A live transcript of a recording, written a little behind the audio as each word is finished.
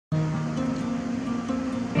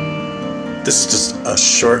This is just a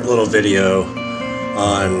short little video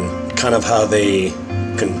on kind of how they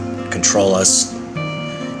can control us,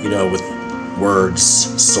 you know, with words,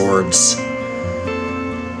 swords.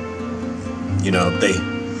 You know,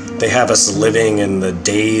 they have us living in the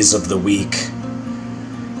days of the week,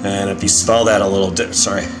 and if you spell that a little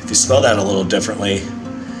differently,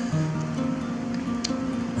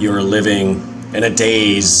 you are living in a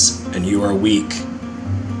days and you are weak.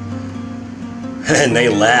 And they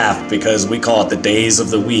laugh because we call it the days of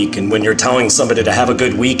the week, and when you're telling somebody to have a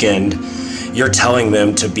good weekend, you're telling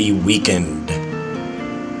them to be weakened.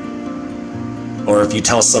 Or if you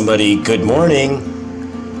tell somebody good morning,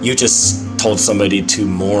 you just told somebody to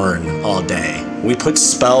mourn all day. We put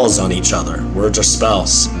spells on each other. Words are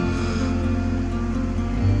spells.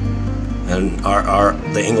 And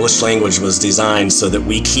the English language was designed so that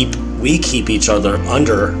we keep each other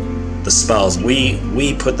under the spells.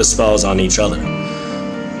 We put the spells on each other.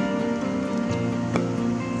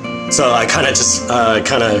 So I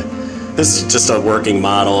this is just a working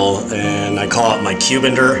model, and I call it my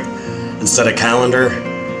cubender instead of calendar.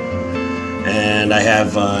 And I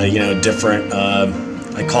have you know, different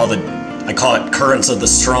I call it currents of the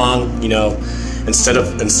strong. You know, instead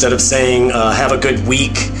of saying have a good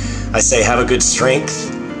week, I say have a good strength.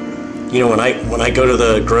 You know, when I go to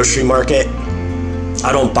the grocery market,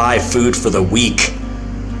 I don't buy food for the weak.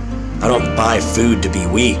 I don't buy food to be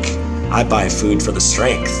weak. I buy food for the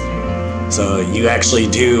strength. So you actually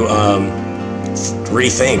do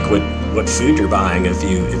rethink what food you're buying if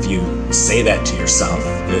you say that to yourself.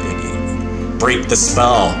 Break the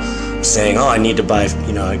spell of saying, oh, I need to buy,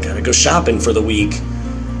 you know, I gotta go shopping for the week.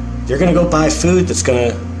 You're gonna go buy food that's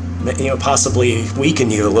gonna, you know, possibly weaken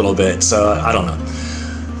you a little bit. So I don't know.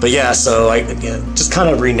 But yeah, so I just kind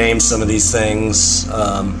of rename some of these things.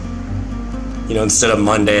 You know, instead of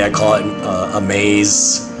Monday, I call it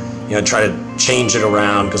amaze. You know, try to change it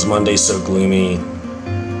around because Monday's so gloomy.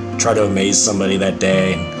 Try to amaze somebody that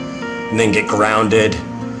day, and then get grounded,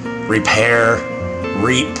 repair,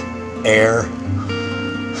 reap, air,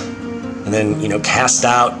 and then, you know, cast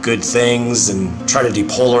out good things and try to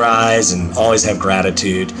depolarize and always have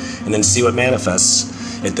gratitude, and then see what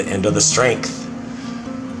manifests at the end of the strength.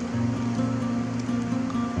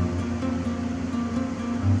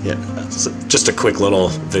 Yeah, just a quick little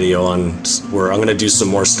video on where I'm going to do some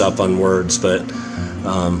more stuff on words, but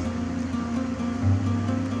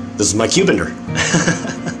this is my cubender.